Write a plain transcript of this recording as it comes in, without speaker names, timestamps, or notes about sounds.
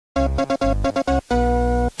Too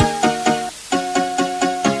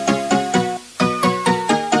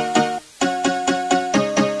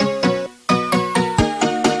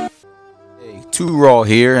Raw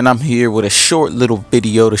here, and I'm here with a short little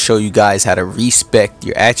video to show you guys how to respec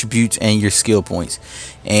your attributes and your skill points.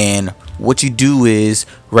 And what you do is,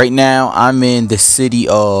 right now I'm in the city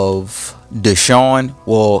of Deshawn.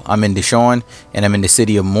 Well, I'm in Deshawn and I'm in the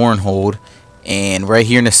city of Mournhold, and right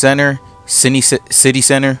here in the center, city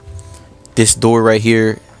center, this door right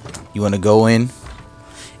here, you want to go in.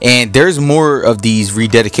 And there's more of these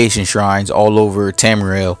rededication shrines all over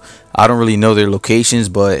Tamriel. I don't really know their locations,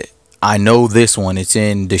 but I know this one. It's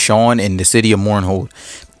in Deshawn in the city of Mournhold.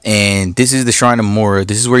 And this is the Shrine of Mora.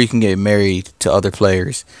 This is where you can get married to other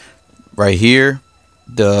players. Right here,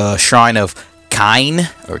 the Shrine of Kine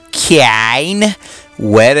or Kine,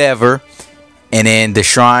 whatever. And then the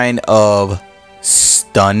Shrine of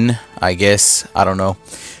Stun, I guess. I don't know.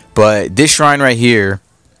 But this shrine right here,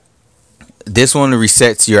 this one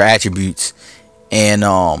resets your attributes. And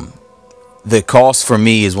the cost for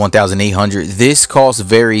me is 1,800. This cost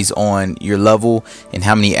varies on your level and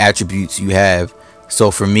how many attributes you have.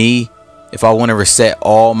 So for me, if I want to reset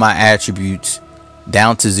all my attributes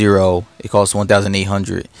down to 0, it costs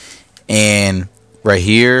 1,800. And right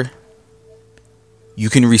here, you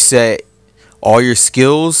can reset all your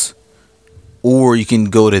skills, or you can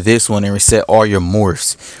go to this one and reset all your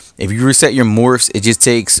morphs. If you reset your morphs, it just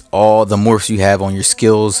takes all the morphs you have on your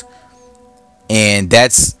skills, and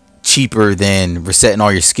that's cheaper than resetting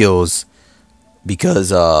all your skills, because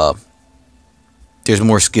there's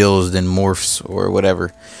more skills than morphs or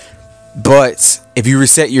whatever. But if you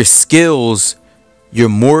reset your skills, your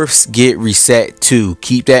morphs get reset too.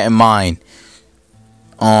 Keep that in mind,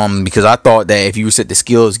 because I thought that if you reset the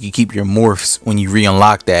skills, you keep your morphs when you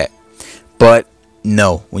re-unlock that. But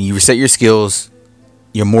no, when you reset your skills,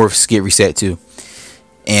 your morphs get reset too.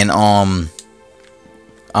 And I'm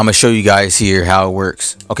gonna show you guys here how it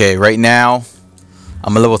works. Okay, right now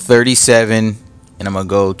I'm a level 37, and I'm gonna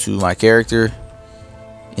go to my character,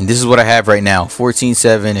 and this is what I have right now: 14,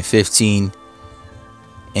 7, and 15.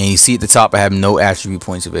 And you see at the top I have no attribute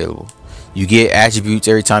points available. You get attributes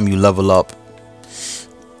every time you level up.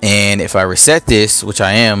 And if I reset this, which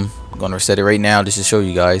I am, I'm gonna reset it right now just to show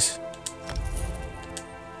you guys.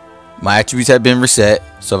 My attributes have been reset.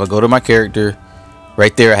 So if I go to my character,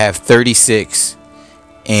 right there I have 36,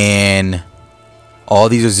 and all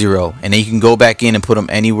these are 0. And then you can go back in and put them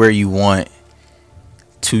anywhere you want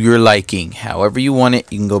to your liking. However you want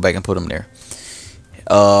it, you can go back and put them there.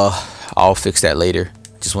 I'll fix that later.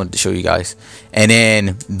 Just wanted to show you guys. And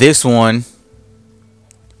then this one,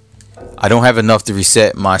 I don't have enough to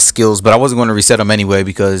reset my skills, but I wasn't going to reset them anyway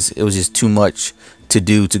because it was just too much to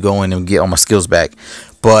do to go in and get all my skills back.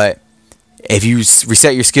 But if you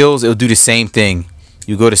reset your skills, it'll do the same thing.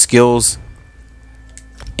 You go to skills,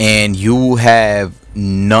 and you have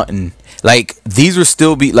nothing. Like, these will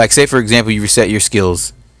still be, like, say for example you reset your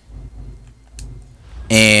skills,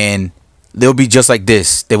 and they'll be just like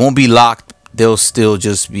this. They won't be locked. They'll still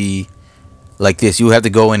just be like this. You'll have to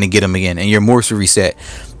go in and get them again, and your morphs will reset.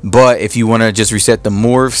 But if you want to just reset the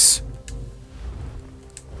morphs,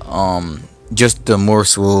 just the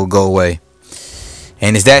morphs will go away.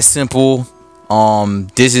 And it's that simple.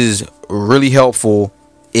 This is really helpful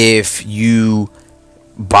if you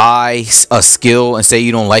buy a skill and say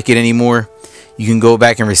you don't like it anymore. You can go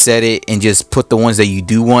back and reset it and just put the ones that you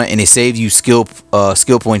do want, and it saves you skill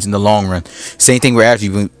points in the long run. Same thing with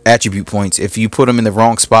attribute points. If you put them in the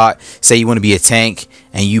wrong spot, say you want to be a tank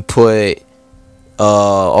and you put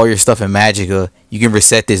all your stuff in Magicka, you can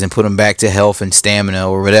reset this and put them back to health and stamina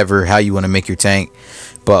or whatever, how you want to make your tank.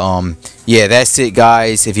 But yeah, that's it,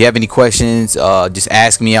 guys. If you have any questions, just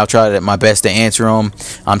ask me. I'll try my best to answer them.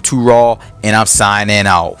 I'm Too Raw, and I'm signing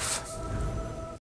off.